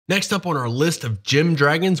Next up on our list of gem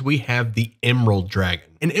dragons, we have the Emerald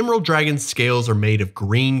Dragon. An Emerald Dragon's scales are made of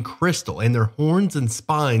green crystal, and their horns and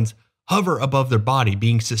spines hover above their body,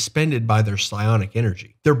 being suspended by their psionic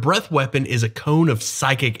energy. Their breath weapon is a cone of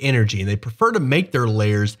psychic energy, and they prefer to make their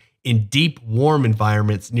lairs in deep, warm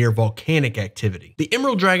environments near volcanic activity. The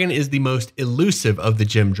Emerald Dragon is the most elusive of the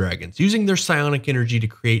gem dragons, using their psionic energy to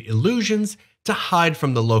create illusions to hide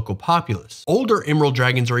from the local populace. Older Emerald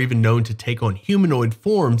Dragons are even known to take on humanoid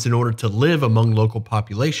forms in order to live among local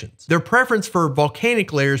populations. Their preference for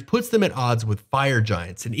volcanic lairs puts them at odds with fire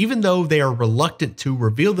giants, and even though they are reluctant to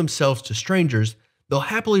reveal themselves to strangers, they'll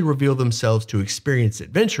happily reveal themselves to experienced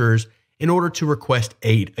adventurers in order to request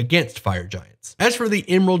aid against fire giants. As for the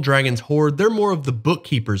Emerald Dragon's horde, they're more of the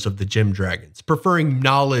bookkeepers of the gem dragons, preferring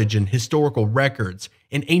knowledge and historical records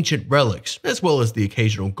and ancient relics, as well as the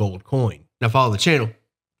occasional gold coin. Now follow the channel,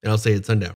 and I'll say it's sundown.